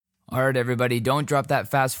All right, everybody, don't drop that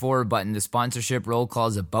fast forward button. The sponsorship roll call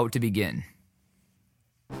is about to begin.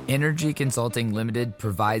 Energy Consulting Limited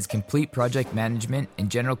provides complete project management and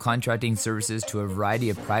general contracting services to a variety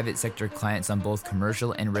of private sector clients on both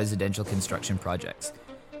commercial and residential construction projects.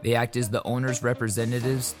 They act as the owner's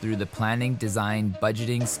representatives through the planning, design,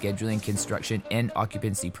 budgeting, scheduling, construction, and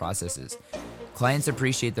occupancy processes. Clients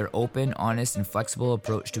appreciate their open, honest, and flexible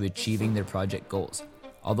approach to achieving their project goals.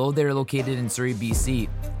 Although they're located in Surrey, BC,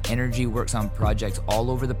 Energy works on projects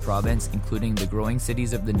all over the province, including the growing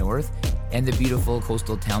cities of the north and the beautiful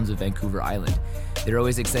coastal towns of Vancouver Island. They're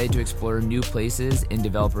always excited to explore new places and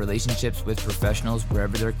develop relationships with professionals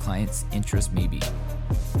wherever their clients' interests may be.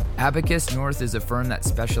 Abacus North is a firm that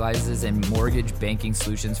specializes in mortgage banking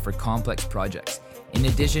solutions for complex projects. In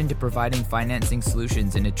addition to providing financing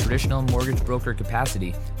solutions in a traditional mortgage broker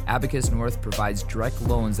capacity, Abacus North provides direct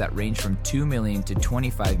loans that range from $2 million to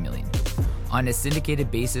 $25 million. On a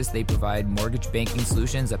syndicated basis, they provide mortgage banking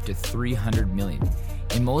solutions up to $300 million.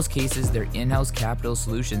 In most cases, their in-house capital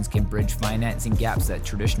solutions can bridge financing gaps that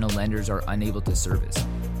traditional lenders are unable to service.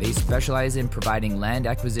 They specialize in providing land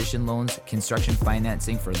acquisition loans, construction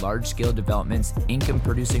financing for large-scale developments,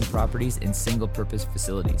 income-producing properties, and single-purpose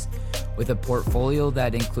facilities. With a portfolio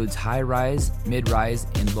that includes high-rise, mid-rise,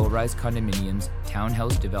 and low-rise condominiums,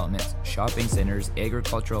 townhouse developments, shopping centers,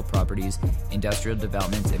 agricultural properties, industrial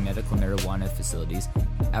developments, and medical marijuana facilities,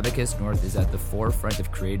 Abacus North is at the forefront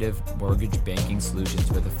of creative mortgage banking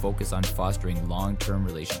solutions with a focus on fostering long-term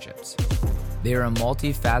relationships. They are a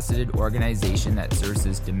multifaceted organization that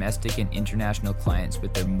services domestic and international clients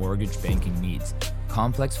with their mortgage banking needs.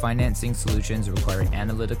 Complex financing solutions require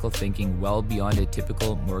analytical thinking well beyond a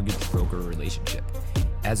typical mortgage broker relationship.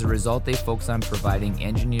 As a result, they focus on providing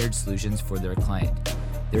engineered solutions for their client.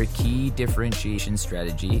 Their key differentiation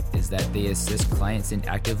strategy is that they assist clients in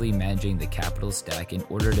actively managing the capital stack in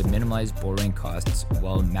order to minimize borrowing costs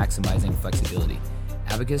while maximizing flexibility.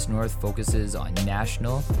 Abacus North focuses on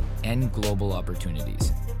national and global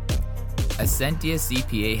opportunities. Ascentia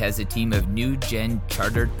CPA has a team of new-gen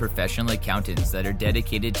chartered professional accountants that are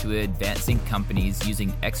dedicated to advancing companies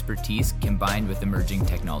using expertise combined with emerging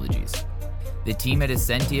technologies. The team at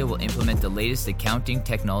Ascentia will implement the latest accounting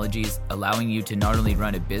technologies, allowing you to not only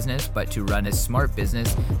run a business, but to run a smart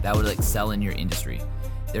business that will excel in your industry.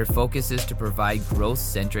 Their focus is to provide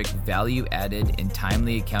growth-centric, value-added, and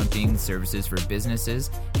timely accounting services for businesses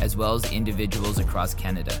as well as individuals across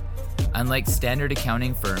Canada. Unlike standard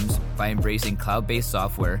accounting firms, by embracing cloud-based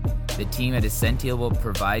software, the team at Ascentia will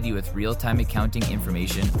provide you with real-time accounting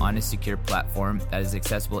information on a secure platform that is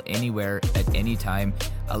accessible anywhere at any time,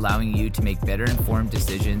 allowing you to make better informed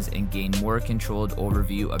decisions and gain more controlled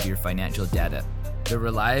overview of your financial data. The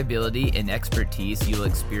reliability and expertise you will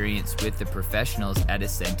experience with the professionals at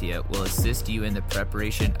Ascentia will assist you in the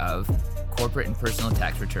preparation of corporate and personal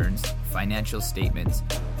tax returns, financial statements,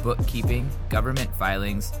 bookkeeping, government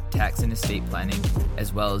filings, tax and estate planning,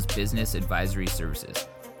 as well as business advisory services.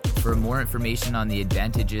 For more information on the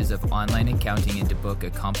advantages of online accounting and to book a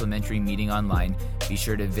complimentary meeting online, be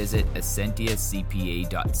sure to visit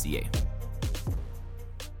ascentiacpa.ca.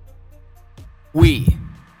 We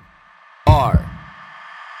are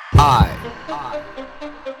I.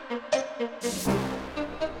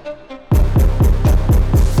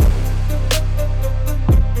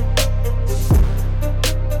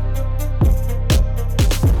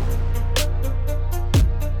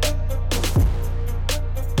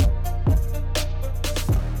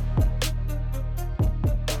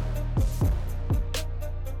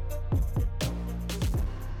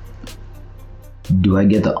 Do I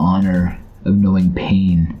get the honor of knowing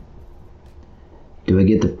pain? Do I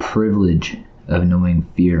get the privilege of knowing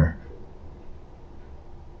fear?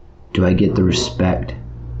 Do I get the respect?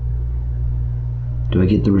 Do I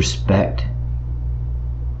get the respect?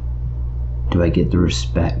 Do I get the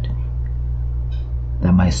respect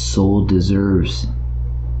that my soul deserves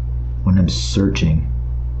when I'm searching?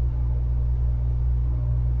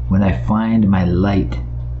 When I find my light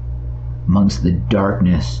amongst the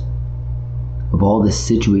darkness of all the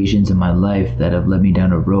situations in my life that have led me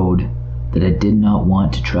down a road that I did not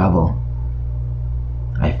want to travel.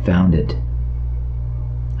 I found it.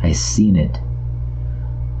 I seen it.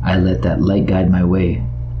 I let that light guide my way.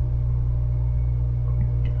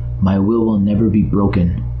 My will never be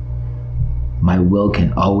broken. My will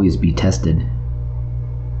can always be tested,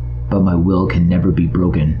 but my will can never be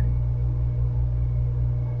broken.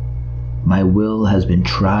 My will has been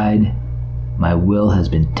tried. My will has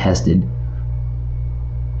been tested.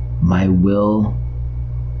 My will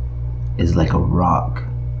is like a rock.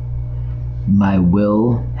 My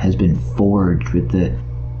will has been forged with the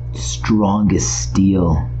strongest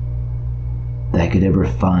steel I could ever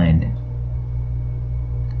find.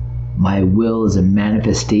 My will is a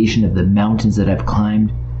manifestation of the mountains that I've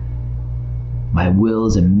climbed. My will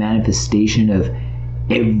is a manifestation of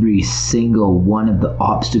every single one of the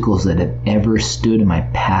obstacles that have ever stood in my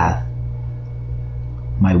path.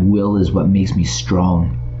 My will is what makes me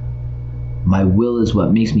strong. My will is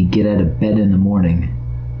what makes me get out of bed in the morning.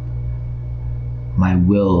 My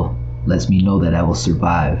will lets me know that I will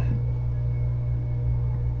survive.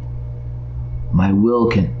 My will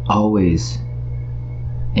can always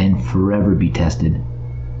and forever be tested.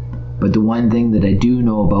 But the one thing that I do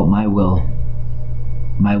know about my will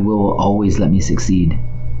will always let me succeed.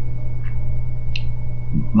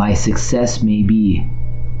 My success may be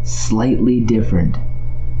slightly different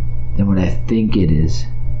than what I think it is,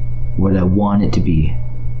 what I want it to be.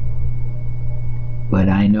 But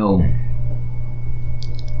I know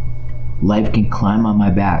life can climb on my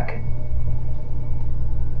back.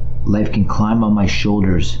 Life can climb on my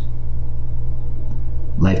shoulders.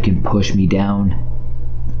 Life can push me down.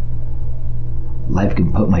 Life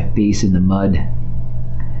can put my face in the mud.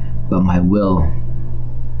 But my will,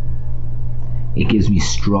 it gives me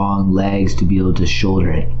strong legs to be able to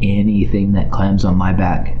shoulder anything that climbs on my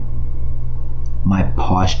back. My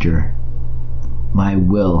posture, my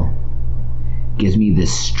will, gives me the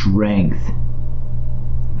strength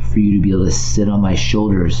for you to be able to sit on my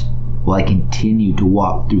shoulders while I continue to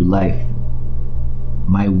walk through life.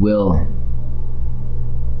 My will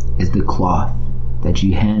is the cloth that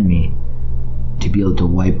you hand me to be able to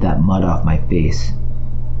wipe that mud off my face.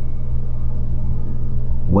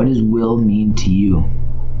 What does will mean to you?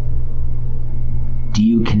 Do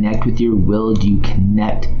you connect with your will? Do you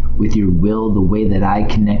connect with your will the way that I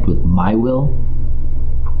connect with my will?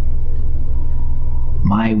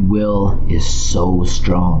 My will is so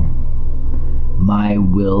strong. My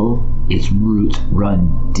will, its roots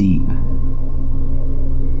run deep.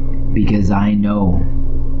 Because I know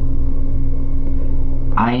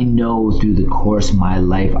through the course of my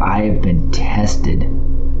life I have been tested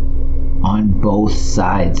on both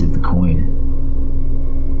sides of the coin.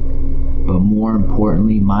 But more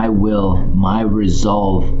importantly, my will, my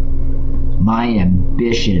resolve, my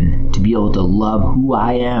ambition to be able to love who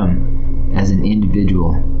I am as an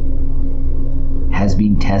individual has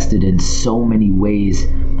been tested in so many ways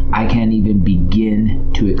I can't even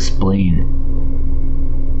begin to explain.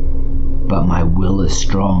 But my will is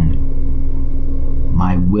strong.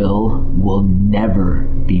 My will never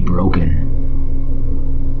be broken.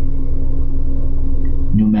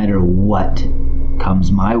 No matter what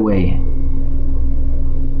comes my way,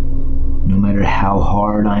 no matter how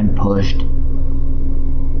hard I'm pushed,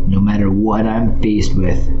 no matter what I'm faced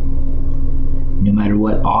with, no matter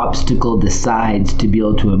what obstacle decides to be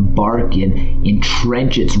able to embark in,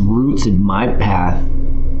 entrench its roots in my path,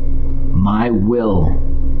 my will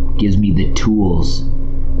gives me the tools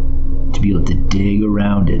to be able to dig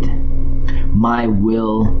around it. My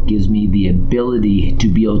will gives me the ability to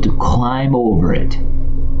be able to climb over it.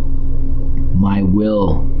 My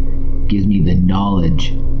will gives me the knowledge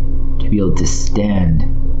to be able to stand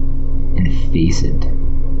and face it.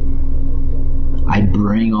 I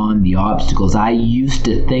bring on the obstacles. I used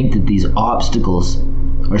to think that these obstacles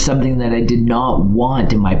are something that I did not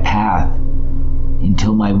want in my path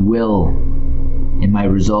until my will and my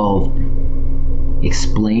resolve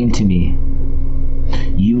explained to me,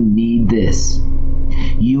 you need this.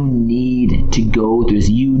 You need to go through this.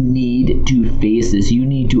 You need to face this. You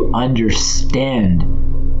need to understand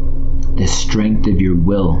the strength of your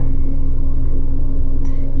will.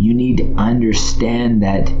 You need to understand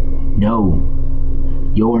that, no,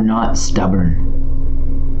 you're not stubborn.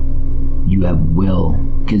 You have will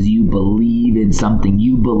because you believe in something.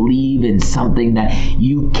 You believe in something that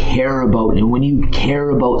you care about. And when you care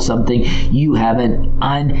about something, you have an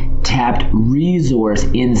untapped resource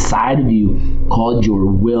inside of you called your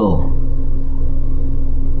will.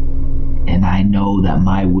 And I know that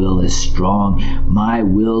my will is strong. My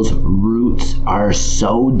will's roots are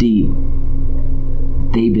so deep.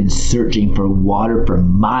 They've been searching for water for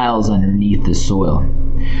miles underneath the soil.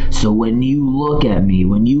 So when you look at me,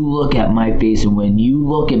 when you look at my face, and when you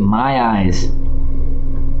look in my eyes,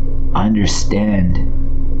 understand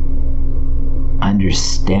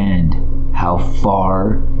how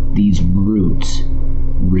far these roots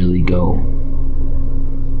really go.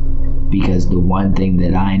 Because the one thing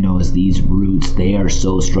that I know is these roots, they are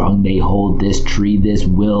so strong. They hold this tree, this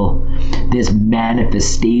will, this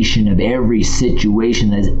manifestation of every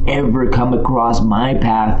situation that's ever come across my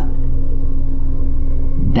path.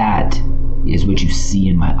 That is what you see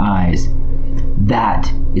in my eyes. That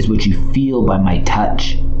is what you feel by my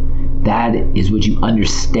touch. That is what you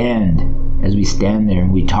understand as we stand there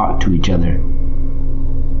and we talk to each other.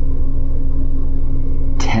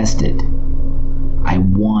 Test it. I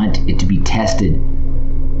want it to be tested.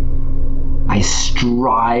 I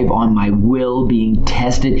strive on my will being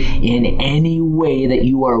tested in any way that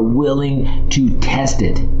you are willing to test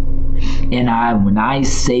it. And when I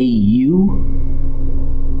say you,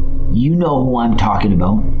 you know who I'm talking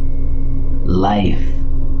about. Life.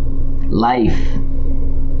 Life.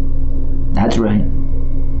 That's right.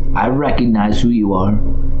 I recognize who you are.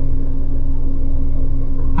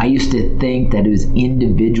 I used to think that it was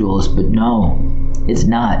individuals, but no, it's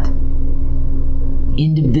not.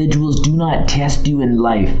 Individuals do not test you in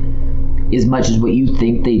life as much as what you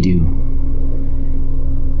think they do.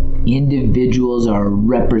 Individuals are a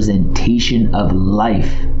representation of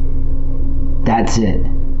life. That's it.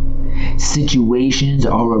 Situations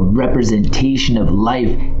are a representation of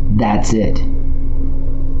life. That's it.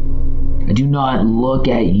 I do not look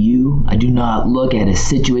at you. I do not look at a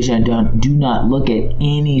situation. I do not look at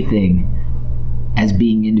anything as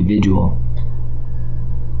being individual.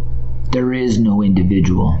 There is no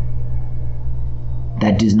individual.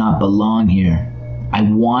 That does not belong here. I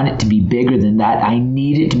want it to be bigger than that. I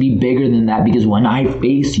need it to be bigger than that, because when I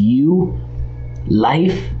face you,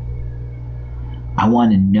 life, I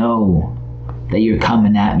want to know that you're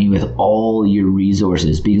coming at me with all your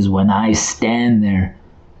resources, because when I stand there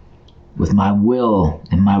with my will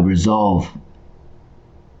and my resolve,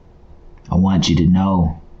 I want you to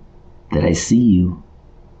know that I see you.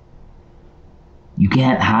 You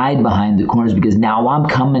can't hide behind the corners, because now I'm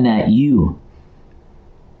coming at you.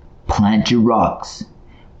 Plant your rocks,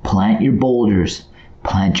 plant your boulders,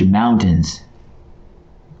 plant your mountains,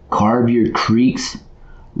 carve your creeks,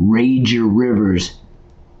 rage your rivers,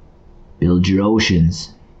 build your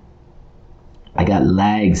oceans. I got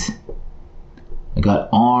legs, I got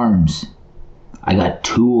arms, I got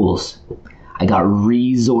tools, I got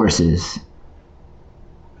resources,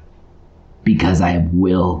 because I have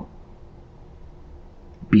will,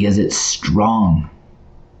 because it's strong.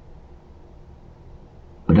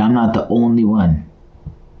 But I'm not the only one.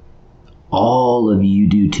 All of you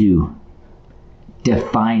do too.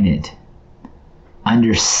 Define it.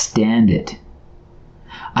 Understand it.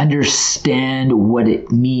 Understand what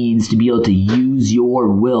it means to be able to use your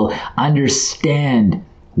will. Understand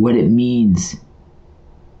what it means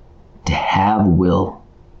to have will.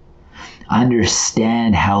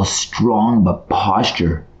 Understand how strong of a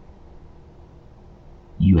posture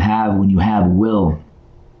you have when you have will.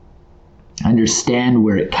 Understand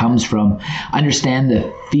where it comes from. Understand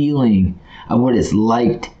the feeling of what it's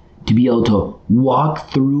like to be able to walk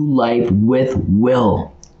through life with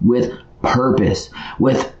will, with purpose,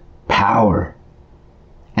 with power.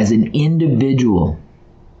 As an individual,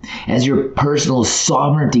 as your personal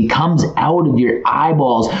sovereignty comes out of your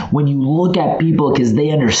eyeballs when you look at people, because they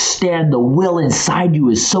understand the will inside you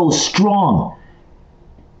is so strong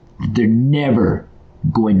that they're never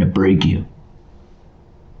going to break you.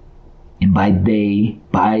 And by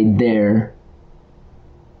there,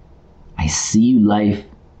 I see you, life,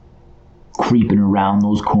 creeping around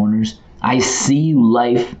those corners. I see you,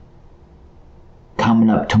 life,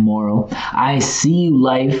 coming up tomorrow. I see you,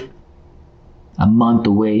 life, a month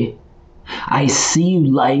away. I see you,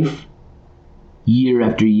 life, year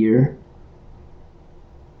after year.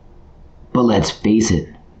 But let's face it,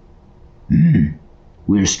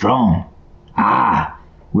 we're strong.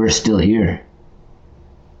 We're still here.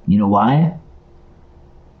 You know why?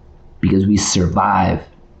 Because we survive.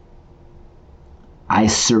 I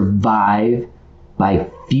survive by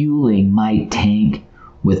fueling my tank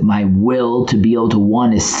with my will to be able to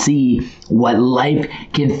want to see what life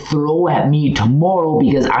can throw at me tomorrow,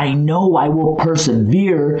 because I know I will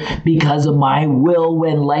persevere because of my will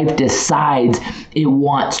when life decides it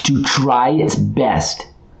wants to try its best.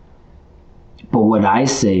 But what I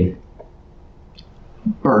say,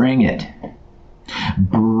 bring it.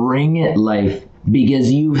 Bring it, life,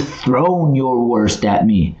 because you've thrown your worst at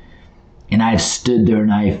me, and I've stood there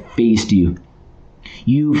and I've faced you.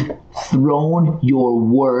 You've thrown your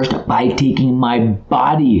worst by taking my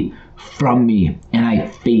body from me, and I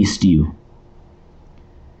faced you.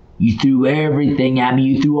 You threw everything at me.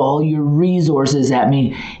 You threw all your resources at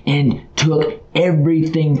me and took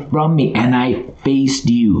everything from me, and I faced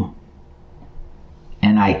you.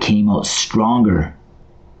 And I came out stronger.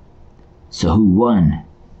 So who won?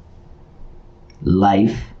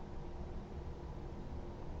 Life.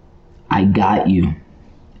 I got you.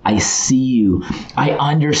 I see you. I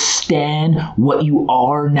understand what you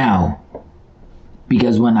are now.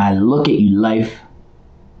 Because when I look at you, life,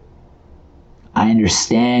 I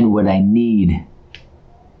understand what I need.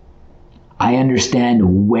 I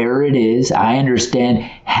understand where it is. I understand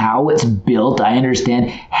how it's built. I understand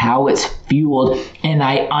how it's fueled. And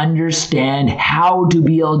I understand how to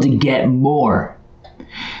be able to get more.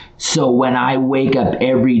 So when I wake up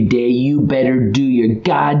every day, you better do your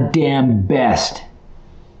goddamn best.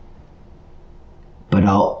 But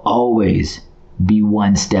I'll always be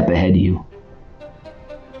one step ahead of you.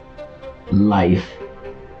 Life